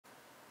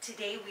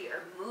Today we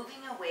are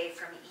moving away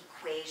from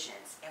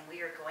equations and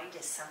we are going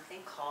to something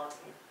called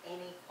an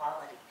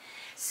inequality.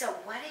 So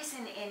what is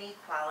an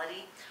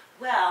inequality?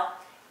 Well,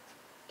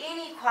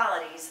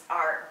 inequalities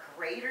are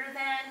greater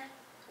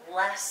than,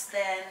 less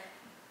than,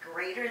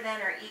 greater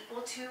than or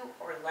equal to,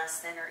 or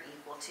less than or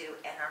equal to,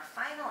 and our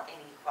final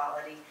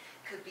inequality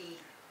could be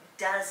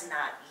does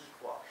not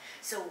equal.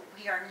 So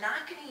we are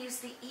not going to use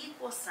the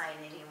equal sign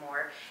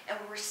anymore, and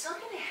we're still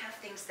going to have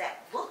things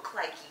that look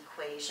like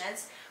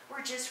equations.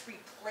 We're just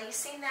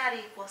replacing that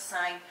equal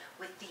sign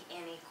with the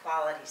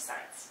inequality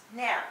signs.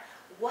 Now,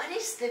 what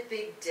is the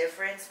big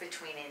difference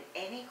between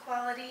an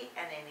inequality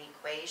and an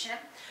equation?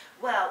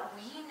 Well,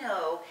 we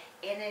know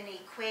in an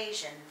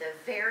equation, the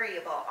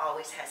variable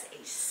always has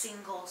a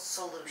single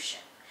solution.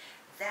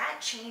 That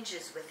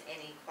changes with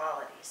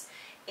inequalities.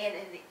 In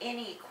an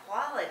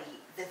inequality,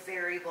 the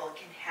variable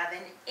can have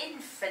an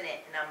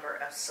infinite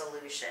number of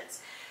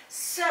solutions.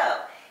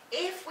 So,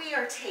 if we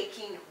are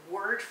taking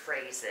word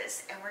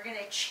phrases and we're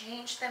going to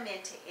change them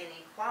into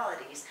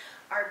inequalities,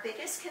 our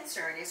biggest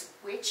concern is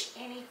which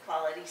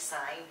inequality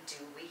sign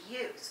do we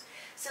use.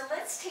 So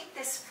let's take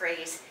this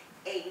phrase,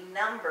 a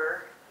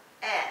number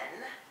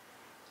n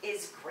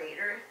is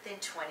greater than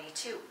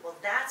 22. Well,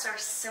 that's our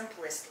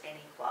simplest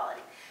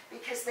inequality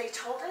because they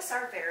told us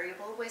our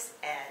variable was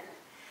n.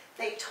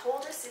 They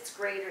told us it's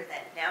greater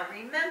than. Now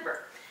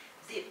remember,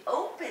 the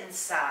open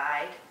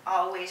side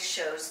always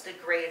shows the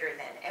greater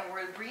than, and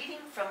we're reading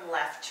from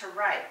left to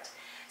right.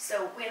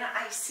 So when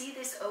I see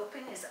this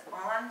open is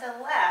on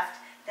the left,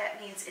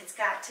 that means it's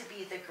got to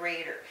be the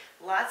greater.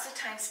 Lots of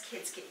times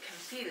kids get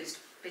confused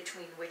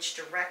between which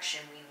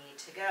direction we need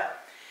to go.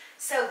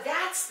 So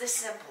that's the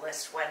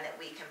simplest one that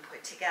we can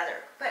put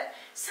together. But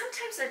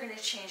sometimes they're going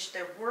to change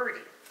their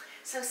wording.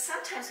 So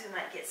sometimes we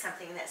might get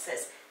something that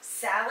says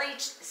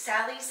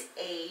Sally's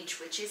age,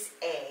 which is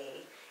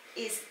A,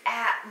 is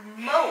at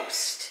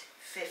most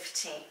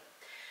 15.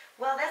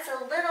 Well, that's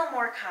a little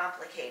more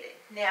complicated.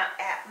 Now,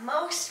 at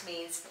most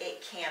means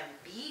it can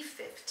be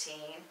 15,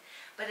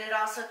 but it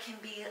also can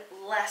be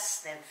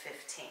less than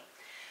 15.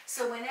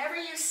 So whenever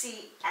you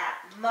see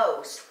at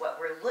most, what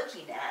we're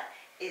looking at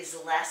is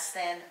less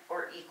than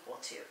or equal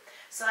to.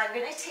 So I'm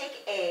going to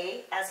take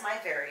A as my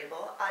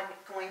variable. I'm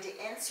going to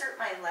insert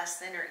my less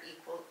than or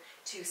equal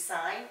to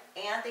sign,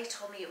 and they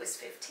told me it was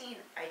 15.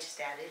 I just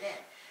added in.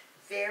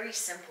 Very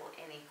simple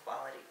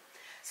inequality.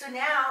 So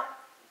now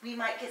we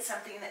might get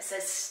something that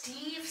says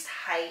Steve's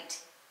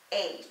height,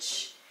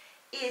 H,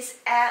 is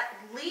at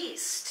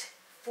least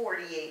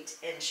 48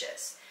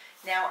 inches.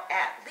 Now,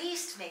 at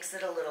least makes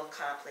it a little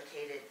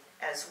complicated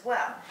as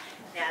well.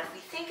 Now, if we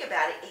think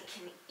about it, it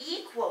can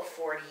equal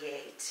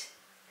 48,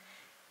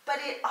 but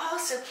it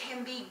also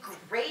can be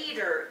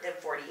greater than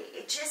 48.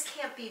 It just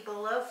can't be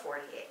below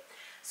 48.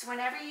 So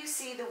whenever you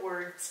see the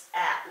words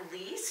at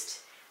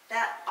least,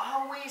 that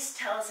always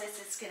tells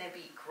us it's going to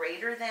be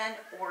greater than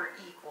or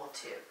equal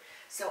to.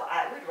 So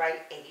I would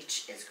write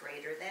H is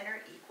greater than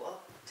or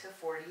equal to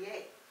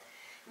 48.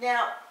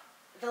 Now,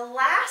 the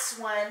last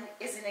one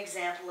is an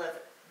example of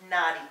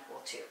not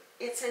equal to.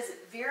 It says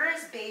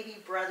Vera's baby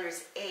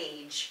brother's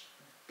age,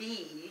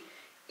 B,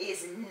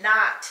 is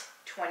not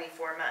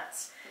 24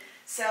 months.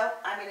 So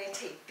I'm going to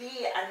take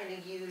B, I'm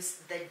going to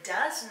use the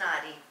does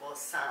not equal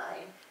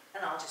sign,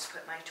 and I'll just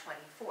put my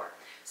 24.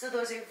 So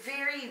those are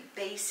very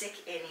basic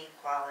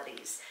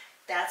inequalities.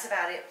 That's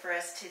about it for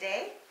us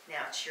today.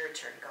 Now it's your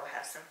turn. Go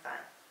have some fun.